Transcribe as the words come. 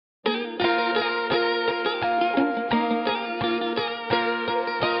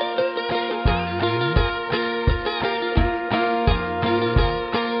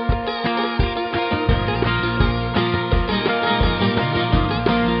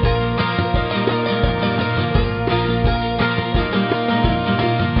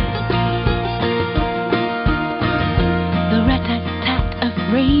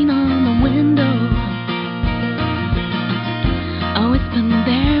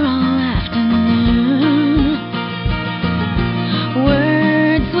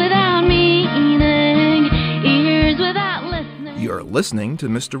listening to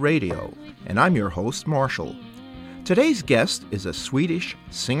Mr. Radio, and I'm your host, Marshall. Today's guest is a Swedish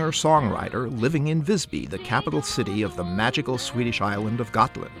singer-songwriter living in Visby, the capital city of the magical Swedish island of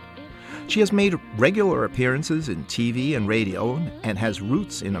Gotland. She has made regular appearances in TV and radio and has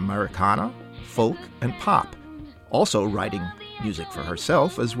roots in Americana, folk, and pop, also writing music for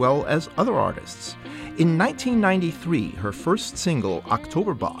herself as well as other artists. In 1993, her first single,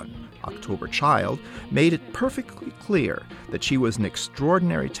 Oktoberbarn, October Child, made it perfectly clear that she was an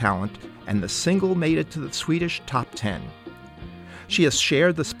extraordinary talent, and the single made it to the Swedish top 10. She has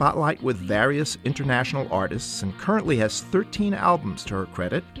shared the spotlight with various international artists and currently has 13 albums to her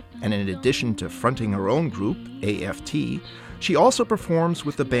credit, and in addition to fronting her own group, AFT, she also performs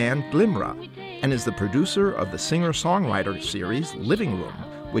with the band Glimra and is the producer of the singer-songwriter series Living Room,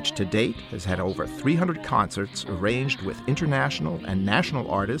 which to date has had over 300 concerts arranged with international and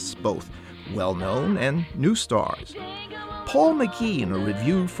national artists, both well-known and new stars. Paul McGee, in a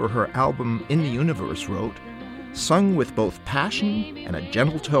review for her album In the Universe, wrote, "Sung with both passion and a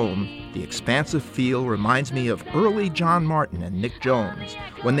gentle tone, the expansive feel reminds me of early John Martin and Nick Jones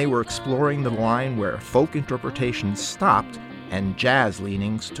when they were exploring the line where folk interpretations stopped and jazz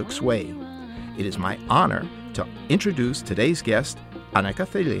leanings took sway. It is my honor to introduce today's guest, Annika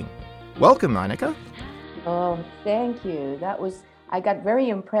Theiling. Welcome, Annika. Oh, thank you. I got very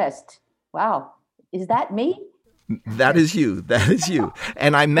impressed. Wow. Is that me? That is you. That is you.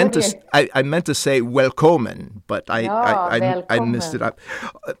 And I meant to say welkomen, but I missed it up.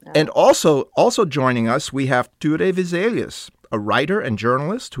 And also joining us, we have Ture Viselius, a writer and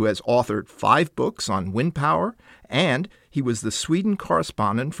journalist who has authored 5 books on wind power, and he was the Sweden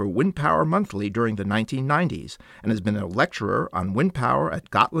correspondent for Wind Power Monthly during the 1990s and has been a lecturer on wind power at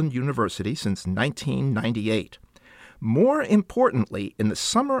Gotland University since 1998. More importantly, in the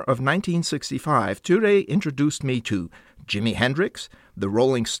summer of 1965, Ture introduced me to Jimi Hendrix, the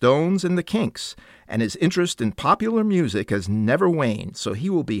Rolling Stones, and the Kinks, and his interest in popular music has never waned, so he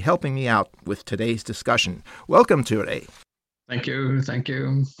will be helping me out with today's discussion. Welcome, Ture. Thank you.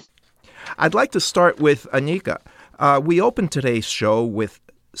 I'd like to start with Annika. We opened today's show with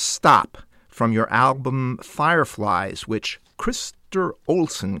Stop from your album Fireflies, which Christer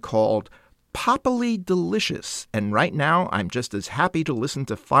Olsson called poppily delicious. And right now, I'm just as happy to listen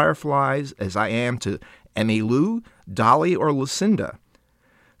to Fireflies as I am to Emmylou, Dolly, or Lucinda.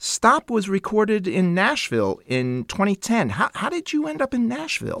 Stop was recorded in Nashville in 2010. How did you end up in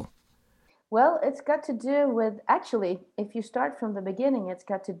Nashville? Well, it's got to do with, actually, if you start from the beginning, it's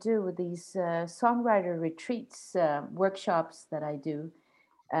got to do with these songwriter retreats, workshops that I do,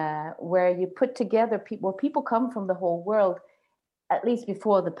 where you put together people come from the whole world, at least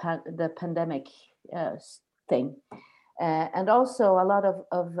before the pandemic thing, and also a lot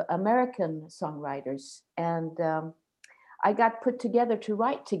of American songwriters. And I got put together to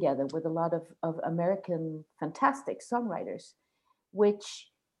write together with a lot of American fantastic songwriters, which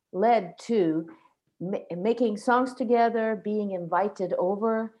led to making songs together, being invited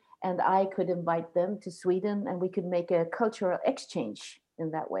over, and I could invite them to Sweden, and we could make a cultural exchange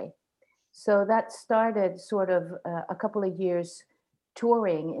in that way. So that started sort of a couple of years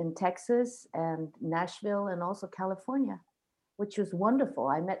touring in Texas and Nashville and also California, which was wonderful.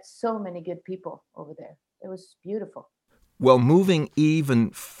 I met so many good people over there. It was beautiful. Well, moving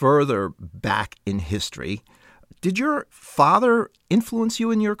even further back in history, did your father influence you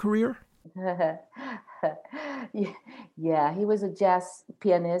in your career? Yeah, he was a jazz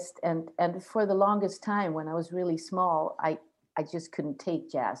pianist, and for the longest time when I was really small, I just couldn't take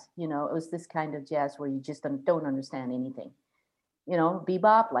jazz. You know, it was this kind of jazz where you just don't understand anything. You know,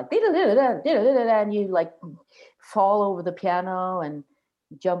 bebop, like and you like fall over the piano and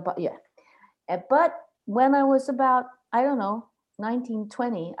jump up. Yeah. But when I was about,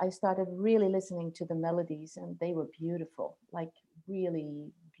 1920, I started really listening to the melodies, and they were beautiful, like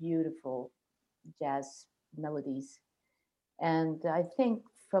really beautiful jazz melodies. And I think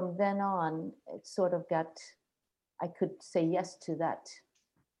from then on, it sort of I could say yes to that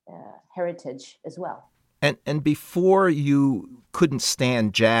heritage as well. And before you couldn't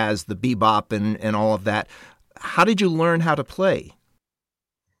stand jazz, the bebop and all of that, how did you learn how to play?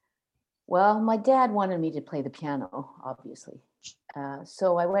 Well, my dad wanted me to play the piano, obviously.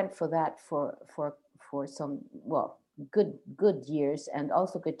 So I went for that for some, good years, and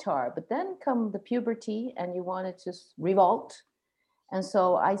also guitar. But then come the puberty and you want to just revolt. And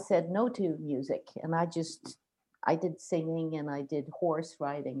so I said no to music, and I did singing and I did horse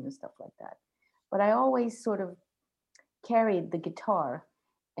riding and stuff like that. But I always sort of carried the guitar,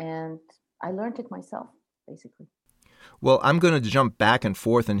 and I learned it myself, basically. Well, I'm going to jump back and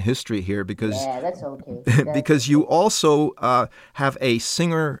forth in history here because Yeah, that's okay. because you also have a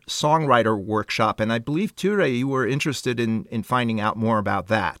singer-songwriter workshop, and I believe, Ture, you were interested in finding out more about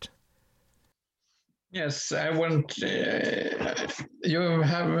that. Yes, I want. You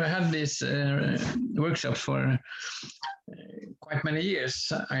have had these workshops for quite many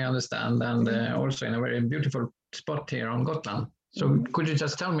years, I understand, and also in a very beautiful spot here on Gotland. So could you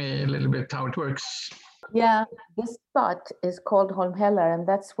just tell me a little bit how it works? Yeah, this spot is called Holmhella, and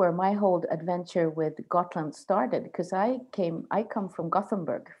that's where my whole adventure with Gotland started. Because I come from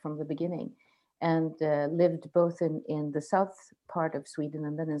Gothenburg from the beginning, and lived both in the south part of Sweden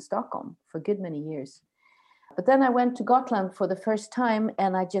and then in Stockholm for a good many years. But then I went to Gotland for the first time,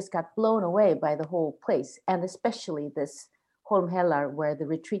 and I just got blown away by the whole place, and especially this Holmhella, where the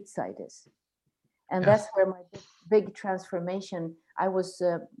retreat site is. And that's where my big transformation. I was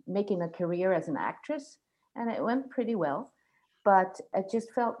making a career as an actress, and it went pretty well, but I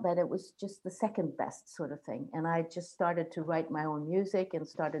just felt that it was just the second best sort of thing. And I just started to write my own music and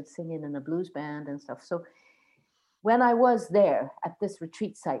started singing in a blues band and stuff. So when I was there at this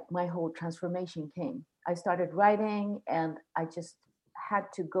retreat site, my whole transformation came. I started writing, and I just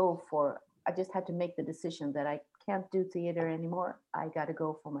had to make the decision that I can't do theater anymore. I got to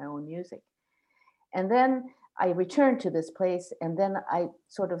go for my own music. And then I returned to this place, and then I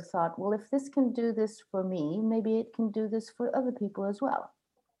sort of thought, well, if this can do this for me, maybe it can do this for other people as well.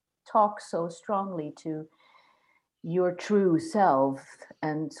 Talk so strongly to your true self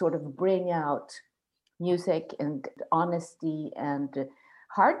and sort of bring out music and honesty and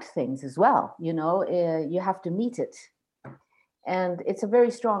hard things as well. You have to meet it. And it's a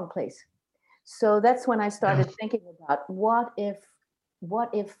very strong place. So that's when I started thinking about what if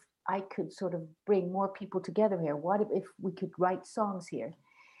I could sort of bring more people together here? What if we could write songs here?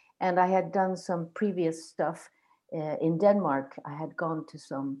 And I had done some previous stuff in Denmark. I had gone to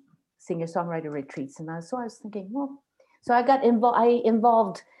some singer-songwriter retreats, and so I was thinking, well, so I got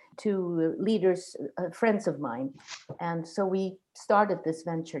involved to leaders, friends of mine, and so we started this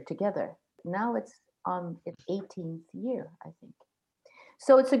venture together. Now it's on its 18th year, I think.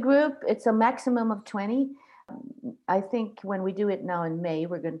 So it's a group. It's a maximum of 20. I think when we do it now in May,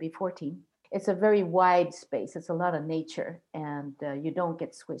 we're going to be 14. It's a very wide space. It's a lot of nature, and you don't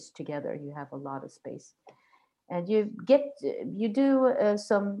get squished together. You have a lot of space, and you do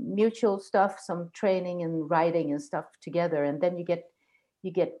some mutual stuff, some training and writing and stuff together, and then you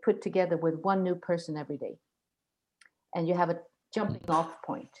get put together with one new person every day, and you have a jumping off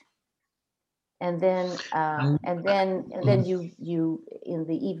point. And then you in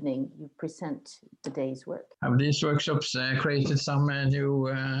the evening you present the day's work. Have these workshops created some new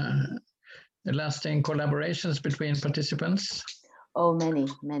lasting collaborations between participants? Oh, many.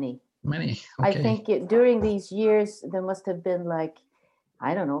 Okay. I think during these years there must have been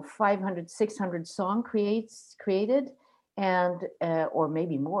 500, 600 songs created, and or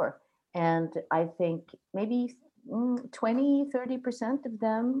maybe more. And I think maybe 20-30% of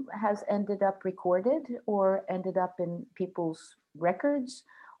them has ended up recorded, or ended up in people's records,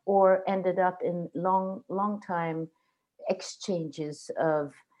 or ended up in long time exchanges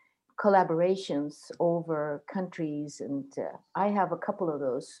of collaborations over countries. And I have a couple of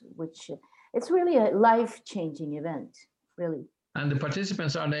those, which it's really a life-changing event, really. And the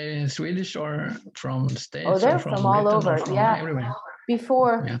participants, are they Swedish or from the States? Oh, they're from all over. Yeah. Everywhere.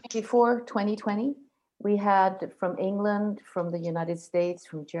 Before 2020, we had from England, from the United States,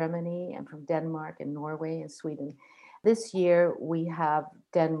 from Germany, and from Denmark and Norway and Sweden. This year we have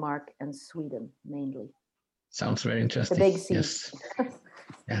Denmark and Sweden mainly. Sounds very interesting. The big C. Yes.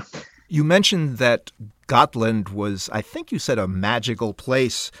 Yeah. You mentioned that Gotland was, I think you said, a magical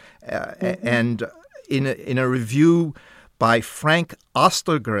place. And in a review by Frank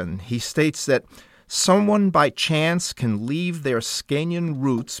Ostergren, he states that someone by chance can leave their Scanian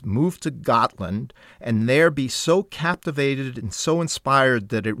roots, move to Gotland, and there be so captivated and so inspired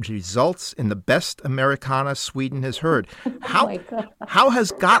that it results in the best Americana Sweden has heard. How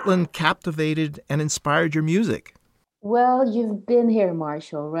has Gotland captivated and inspired your music? Well, you've been here,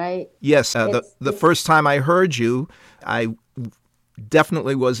 Marshall, right? Yes. The first time I heard you, I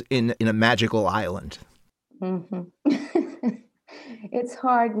definitely was in a magical island. Mm-hmm. It's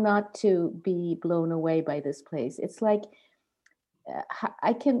hard not to be blown away by this place. It's like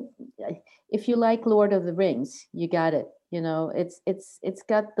if you like Lord of the Rings, you got it. It's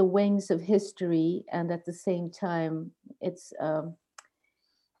got the wings of history, and at the same time, it's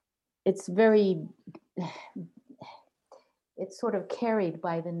very. It's sort of carried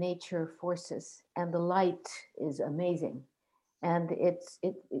by the nature forces, and the light is amazing, and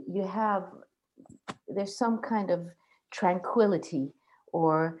there's some kind of tranquility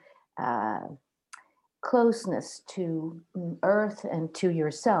or closeness to earth and to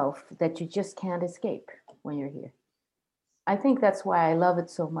yourself that you just can't escape when you're here. I think that's why I love it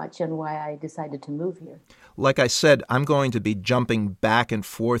so much and why I decided to move here. Like I said, I'm going to be jumping back and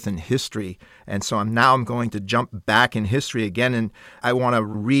forth in history, and so I'm going to jump back in history again, and I want to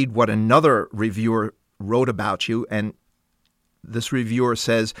read what another reviewer wrote about you, and this reviewer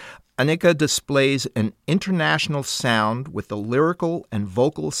says, Annika displays an international sound with the lyrical and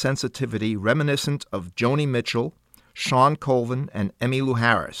vocal sensitivity reminiscent of Joni Mitchell, Sean Colvin, and Emmylou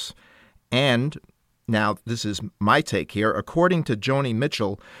Harris. And, now this is my take here, according to Joni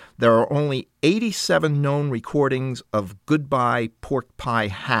Mitchell, there are only 87 known recordings of Goodbye Pork Pie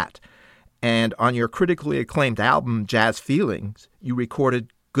Hat. And on your critically acclaimed album, Jazz Feelings, you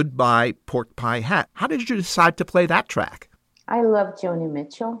recorded Goodbye Pork Pie Hat. How did you decide to play that track? I love Joni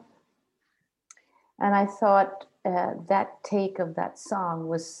Mitchell. And I thought that take of that song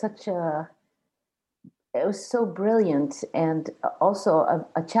was it was so brilliant and also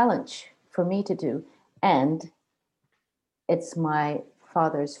a challenge for me to do. And it's my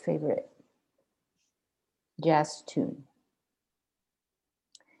father's favorite jazz tune.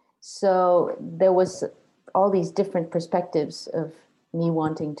 So there was all these different perspectives of me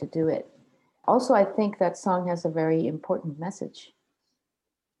wanting to do it. Also, I think that song has a very important message.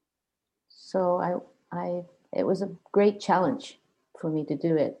 So it was a great challenge for me to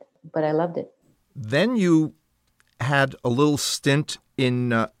do it, but I loved it. Then you had a little stint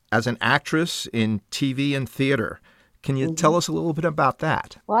in as an actress in TV and theater. Can you tell us a little bit about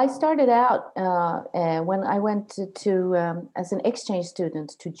that? Well, I started out when I went to as an exchange student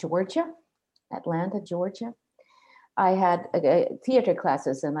to Georgia, Atlanta, Georgia. I had theater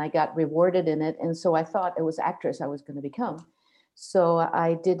classes and I got rewarded in it, and so I thought it was actress I was going to become. So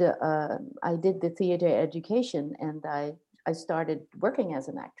I did the theater education, and I started working as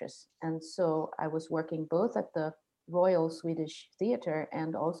an actress. And so I was working both at the Royal Swedish Theater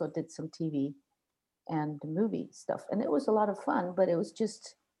and also did some TV and movie stuff. And it was a lot of fun, but it was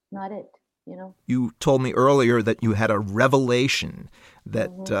just not it, you know. You told me earlier that you had a revelation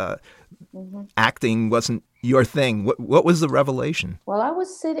that acting wasn't your thing. What was the revelation? Well, I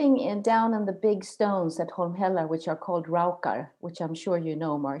was sitting down in the big stones at Holmhällar, which are called raukar, which I'm sure you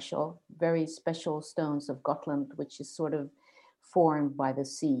know, Marshall. Very special stones of Gotland, which is sort of formed by the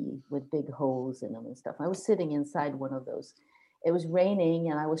sea with big holes in them and stuff. I was sitting inside one of those. It was raining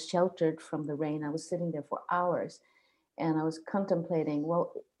and I was sheltered from the rain. I was sitting there for hours and I was contemplating,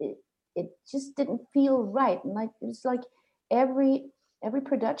 well, it just didn't feel right. And it was like every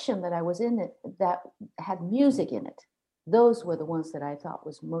production that I was in it that had music in it, those were the ones that I thought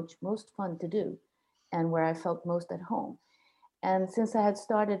was most fun to do and where I felt most at home. And since I had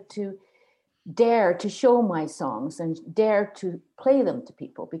started to dare to show my songs and dare to play them to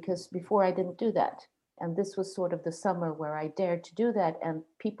people, because before I didn't do that. And this was sort of the summer where I dared to do that. And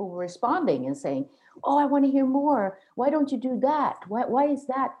people were responding and saying, oh, I want to hear more. Why don't you do that? Why is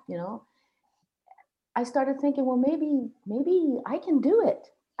that? You know, I started thinking, well, maybe I can do it.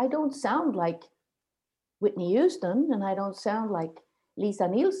 I don't sound like Whitney Houston and I don't sound like Lisa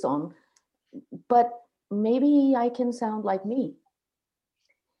Nilsson, but maybe I can sound like me.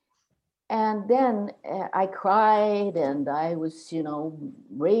 And then I cried and I was, you know,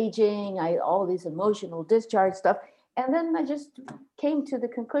 raging. All this emotional discharge stuff. And then I just came to the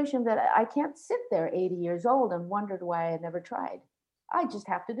conclusion that I can't sit there 80 years old and wondered why I never tried. I just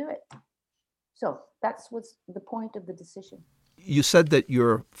have to do it. So that's what's the point of the decision. You said that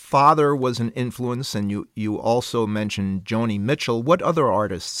your father was an influence, and you also mentioned Joni Mitchell. What other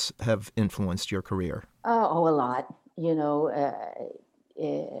artists have influenced your career? Oh, a lot. You know,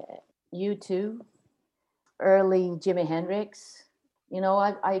 U2, early Jimi Hendrix. You know,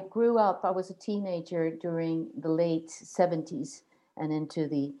 I grew up, I was a teenager during the late 70s and into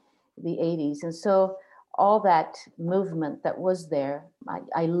the 80s. And so all that movement that was there,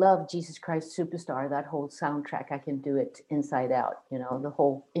 I love Jesus Christ Superstar, that whole soundtrack. I can do it inside out, you know, the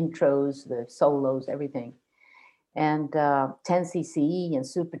whole intros, the solos, everything. And 10cc and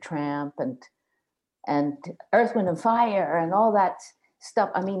Supertramp and Earth, Wind and Fire and all that stuff.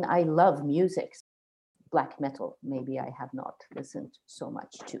 I mean, I love music. Black metal, maybe I have not listened so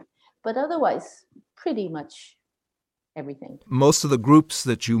much to. But otherwise, pretty much everything. Most of the groups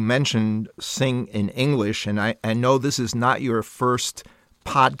that you mentioned sing in English, and I know this is not your first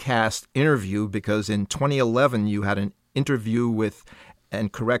podcast interview, because in 2011 you had an interview with,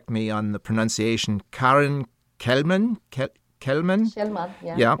 and correct me on the pronunciation, Karin Kjellman? Kjellman,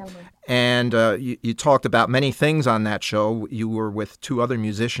 yeah. Kjellman. And you talked about many things on that show. You were with two other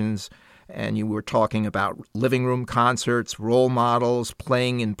musicians, and you were talking about living room concerts, role models,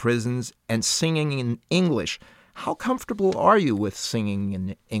 playing in prisons, and singing in English. How comfortable are you with singing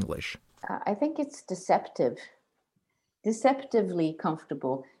in English? I think it's deceptively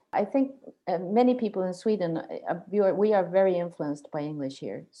comfortable. I think many people in Sweden, we are very influenced by English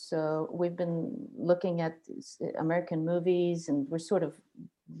here. So we've been looking at American movies, and we're sort of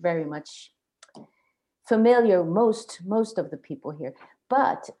very much familiar, most of the people here.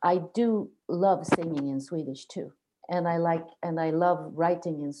 But I do love singing in Swedish too. And I love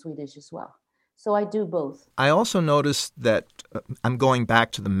writing in Swedish as well. So I do both. I also noticed that I'm going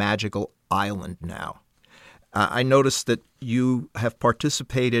back to the magical island now. I noticed that you have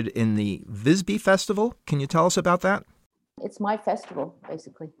participated in the Visby Festival. Can you tell us about that? It's my festival,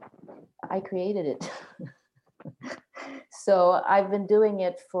 basically. I created it. So I've been doing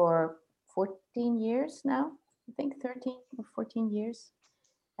it for 14 years now, I think 13 or 14 years.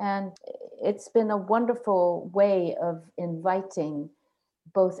 And it's been a wonderful way of inviting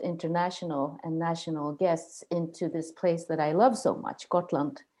both international and national guests into this place that I love so much,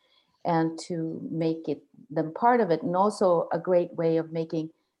 Gotland, and to make them part of it, and also a great way of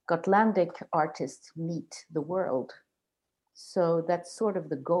making Gotlandic artists meet the world. So that's sort of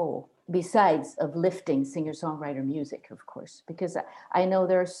the goal, besides of lifting singer-songwriter music, of course, because I know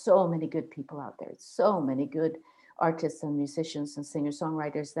there are so many good people out there, so many good artists and musicians and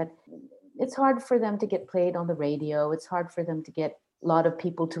singer-songwriters that it's hard for them to get played on the radio. It's hard for them to get a lot of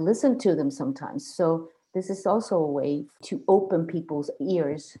people to listen to them sometimes. So this is also a way to open people's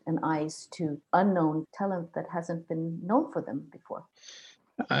ears and eyes to unknown talent that hasn't been known for them before.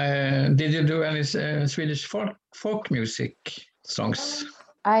 Did you do any Swedish folk music songs?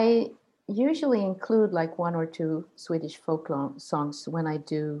 I usually include like one or two Swedish folk songs when I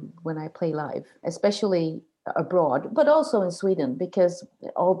play live, especially abroad, but also in Sweden, because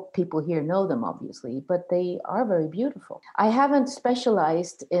all people here know them, obviously, but they are very beautiful. I haven't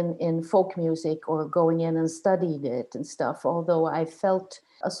specialized in folk music or going in and studied it and stuff, although I felt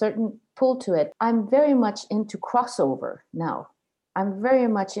a certain pull to it. I'm very much into crossover now. I'm very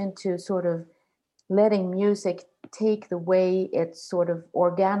much into sort of letting music take the way it sort of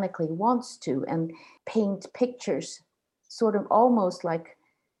organically wants to and paint pictures, sort of almost like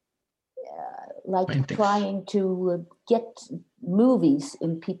trying to get movies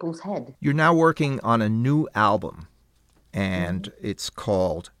in people's head. You're now working on a new album, and it's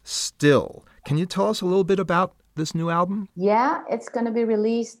called Still. Can you tell us a little bit about this new album? Yeah, it's going to be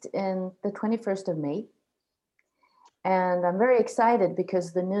released in the 21st of May. And I'm very excited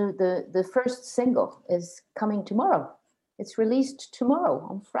because the first single is coming tomorrow. It's released tomorrow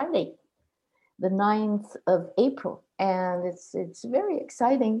on Friday, the 9th of April. And it's very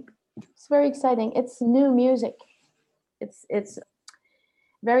exciting. It's very exciting. It's new music. It's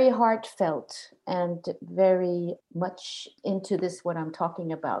very heartfelt and very much into this, what I'm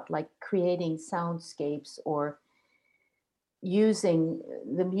talking about, like creating soundscapes or using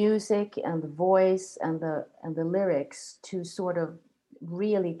the music and the voice and the lyrics to sort of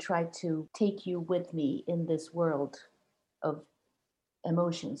really try to take you with me in this world of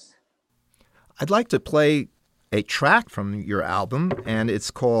emotions. I'd like to play a track from your album, and it's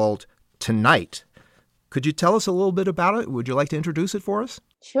called Tonight. Could you tell us a little bit about it? Would you like to introduce it for us?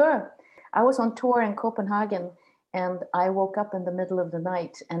 Sure. I was on tour in Copenhagen, and I woke up in the middle of the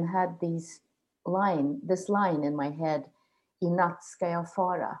night and had this line in my head, I natt ska jag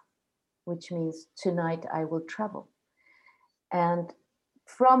fara, which means tonight I will travel. And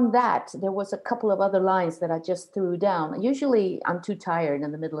from that, there was a couple of other lines that I just threw down. Usually I'm too tired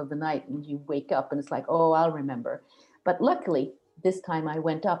in the middle of the night and you wake up and it's like, oh, I'll remember. But luckily, this time I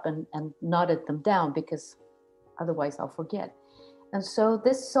went up and noted them down because otherwise I'll forget. And so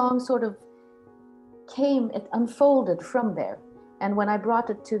this song sort of it unfolded from there. And when I brought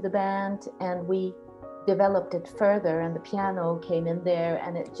it to the band and we developed it further and the piano came in there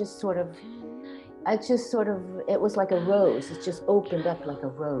and it was like a rose. It just opened up like a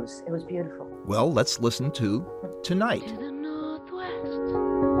rose. It was beautiful. Well, let's listen to Tonight. To the northwest,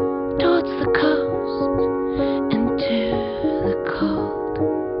 towards the coast, into the cold.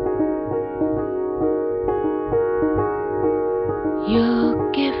 You'll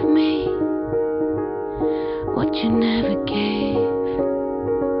give me what you never gave.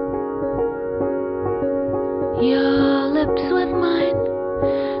 Your lips with mine,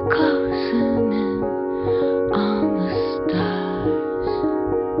 closing in on the stars.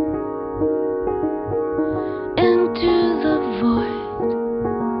 Into the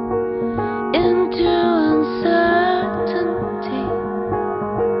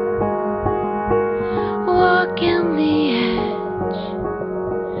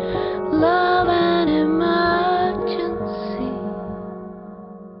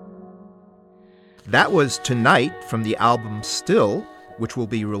That was Tonight from the album Still, which will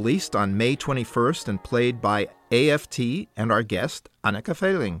be released on May 21st and played by AFT and our guest, Annika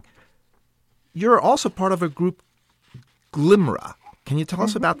Feiling. You're also part of a group, Glimra. Can you tell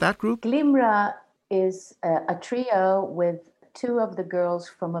us about that group? Glimra is a trio with two of the girls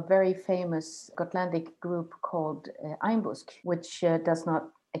from a very famous Gotlandic group called Einbusk, which does not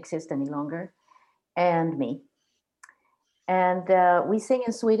exist any longer, and me. And we sing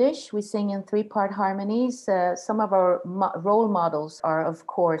in Swedish. We sing in 3-part harmonies. Some of our role models are, of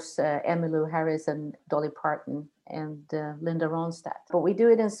course, Emmylou Harris and Dolly Parton and Linda Ronstadt. But we do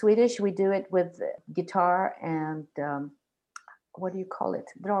it in Swedish. We do it with guitar and, what do you call it?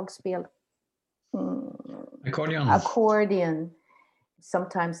 Dragspel. Accordion.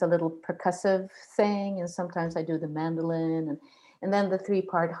 Sometimes a little percussive thing, and sometimes I do the mandolin. And then the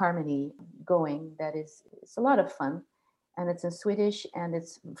 3-part harmony going. It's a lot of fun. And it's in Swedish, and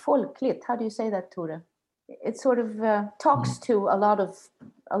it's folkligt. How do you say that, Tore? It sort of talks to a lot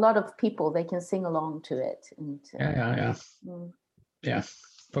of people. They can sing along to it. And, Yeah,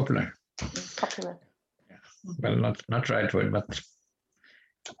 popular. Popular. Yeah. Well, not right word, but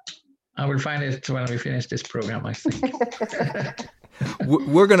I will find it when we finish this program, I think.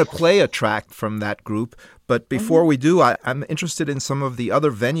 We're going to play a track from that group, but before we do, I'm interested in some of the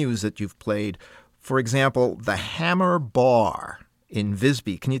other venues that you've played. For example, the Hammer Bar in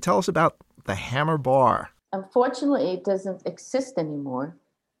Visby. Can you tell us about the Hammer Bar? Unfortunately, it doesn't exist anymore.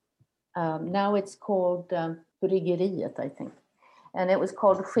 Now it's called Bryggeriet, I think. And it was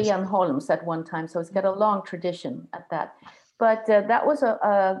called Skenholms at one time, so it's got a long tradition at that. But that was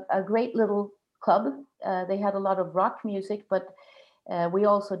a great little club. They had a lot of rock music, but we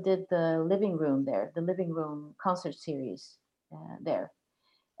also did the Living Room there, the Living Room concert series there,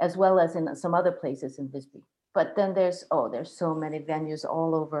 as well as in some other places in Visby. But then there's so many venues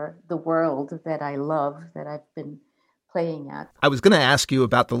all over the world that I love, that I've been playing at. I was going to ask you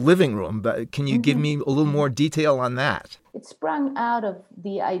about the Living Room, but can you give me a little more detail on that? It sprung out of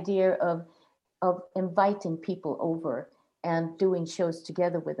the idea of inviting people over and doing shows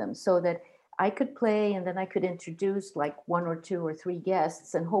together with them, so that I could play and then I could introduce like 1 or 2 or 3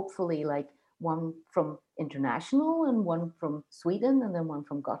 guests, and hopefully like one from international and one from Sweden and then one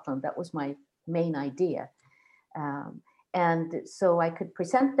from Gotland. That was my main idea. And so I could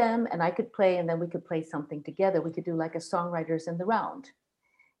present them and I could play, and then we could play something together. We could do like a songwriters in the round,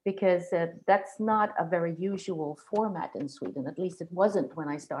 because that's not a very usual format in Sweden. At least it wasn't when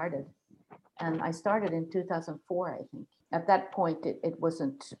I started. And I started in 2004, I think. At that point, it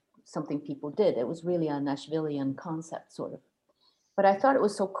wasn't something people did. It was really a Nashvilleian concept, sort of. But I thought it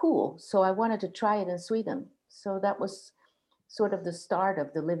was so cool, so I wanted to try it in Sweden. So that was sort of the start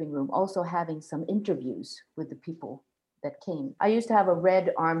of the Living Room, also having some interviews with the people that came. I used to have a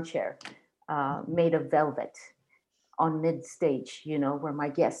red armchair made of velvet on mid-stage, where my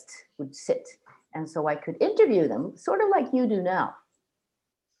guests would sit. And so I could interview them, sort of like you do now,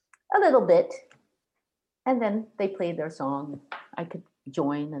 a little bit. And then they played their song. I could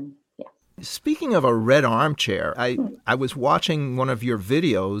join and Speaking of a red armchair, I was watching one of your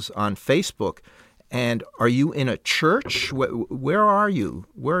videos on Facebook, and are you in a church? Where are you?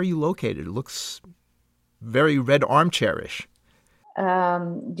 Where are you located? It looks very red armchairish.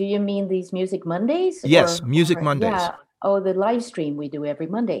 Do you mean these Music Mondays? Yes, Music Mondays. Yeah. Oh, the live stream we do every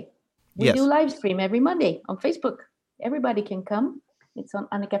Monday. We do live stream every Monday on Facebook. Everybody can come. It's on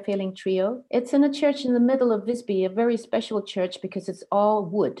Annika Feiling Trio. It's in a church in the middle of Visby, a very special church because it's all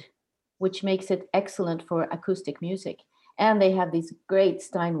wood, which makes it excellent for acoustic music. And they have this great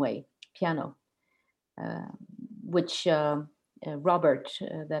Steinway piano, which Robert,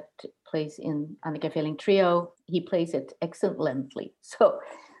 that plays in Annika Feiling Trio, he plays it excellently. So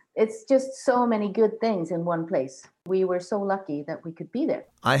it's just so many good things in one place. We were so lucky that we could be there.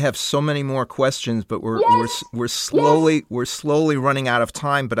 I have so many more questions, but we're slowly running out of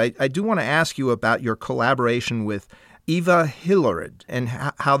time. But I do want to ask you about your collaboration with Eva Hillerud and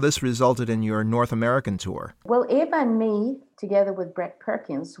how this resulted in your North American tour. Well, Eva and me, together with Brett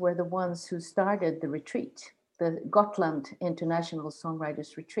Perkins, were the ones who started the retreat, the Gotland International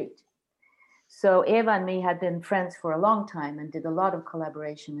Songwriters Retreat. So Eva and me had been friends for a long time and did a lot of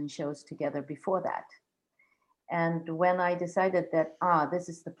collaboration and shows together before that. And when I decided that, this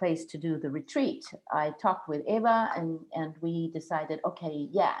is the place to do the retreat, I talked with Eva and we decided, okay,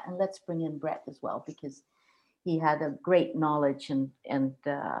 and let's bring in Brett as well, because he had a great knowledge and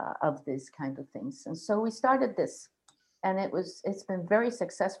of these kind of things. And so we started this, and it's been very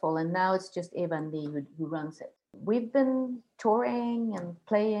successful. And now it's just Eva and me who runs it. We've been touring and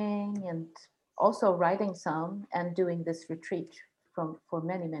playing and also writing some and doing this retreat for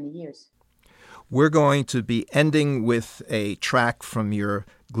many, many years. We're going to be ending with a track from your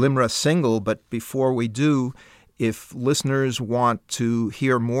Glimra single, but before we do, if listeners want to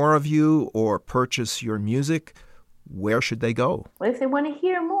hear more of you or purchase your music, where should they go? Well, if they want to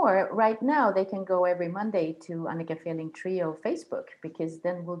hear more, right now they can go every Monday to Annika Feeling Trio Facebook, because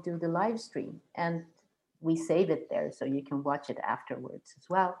then we'll do the live stream and we save it there so you can watch it afterwards as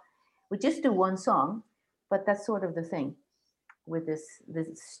well. We just do one song, but that's sort of the thing with this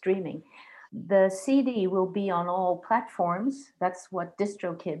streaming. The CD will be on all platforms. That's what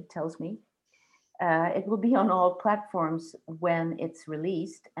DistroKid tells me. It will be on all platforms when it's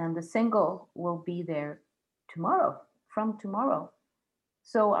released, and the single will be there from tomorrow.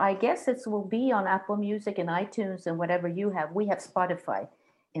 So I guess it will be on Apple Music and iTunes and whatever you have. We have Spotify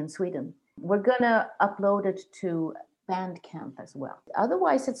in Sweden. We're gonna upload it to Bandcamp as well.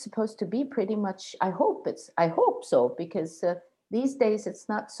 Otherwise, it's supposed to be pretty much, I hope so, because these days it's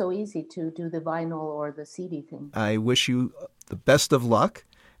not so easy to do the vinyl or the CD thing. I wish you the best of luck,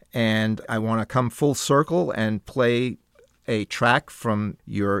 and I want to come full circle and play a track from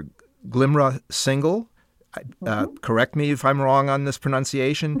your Glimra single. Correct me if I'm wrong on this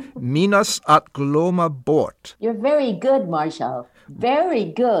pronunciation. Minnas att glömma bort. You're very good, Marshall. Very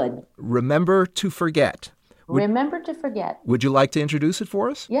good. Remember to forget. Remember to forget. Would you like to introduce it for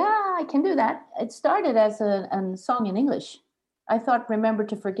us? Yeah, I can do that. It started as a song in English. I thought Remember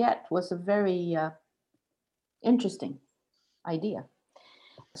to Forget was a very interesting idea.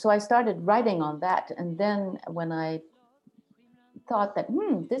 So I started writing on that. And then when I thought that,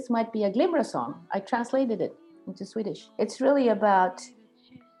 this might be a Glimra song, I translated it into Swedish. It's really about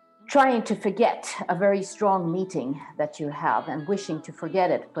trying to forget a very strong meeting that you have and wishing to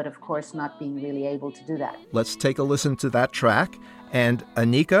forget it, but of course not being really able to do that. Let's take a listen to that track. And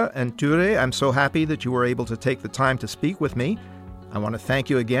Annika and Ture, I'm so happy that you were able to take the time to speak with me. I want to thank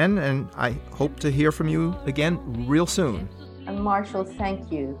you again, and I hope to hear from you again real soon. And Marshall,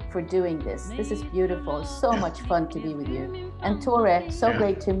 thank you for doing this. This is beautiful. It's so much fun to be with you. And Ture, so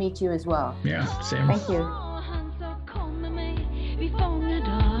great to meet you as well. Yeah, same. Thank you.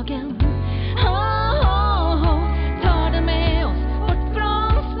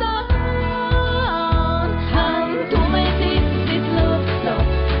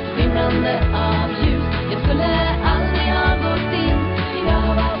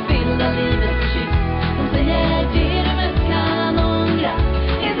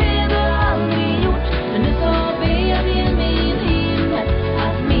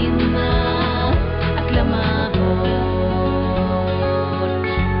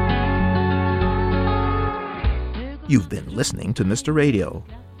 You've been listening to Mr. Radio,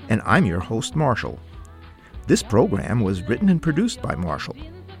 and I'm your host, Marshall. This program was written and produced by Marshall.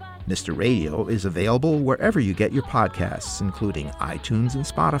 Mr. Radio is available wherever you get your podcasts, including iTunes and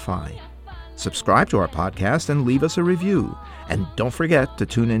Spotify. Subscribe to our podcast and leave us a review. And don't forget to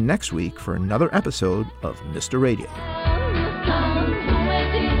tune in next week for another episode of Mr. Radio.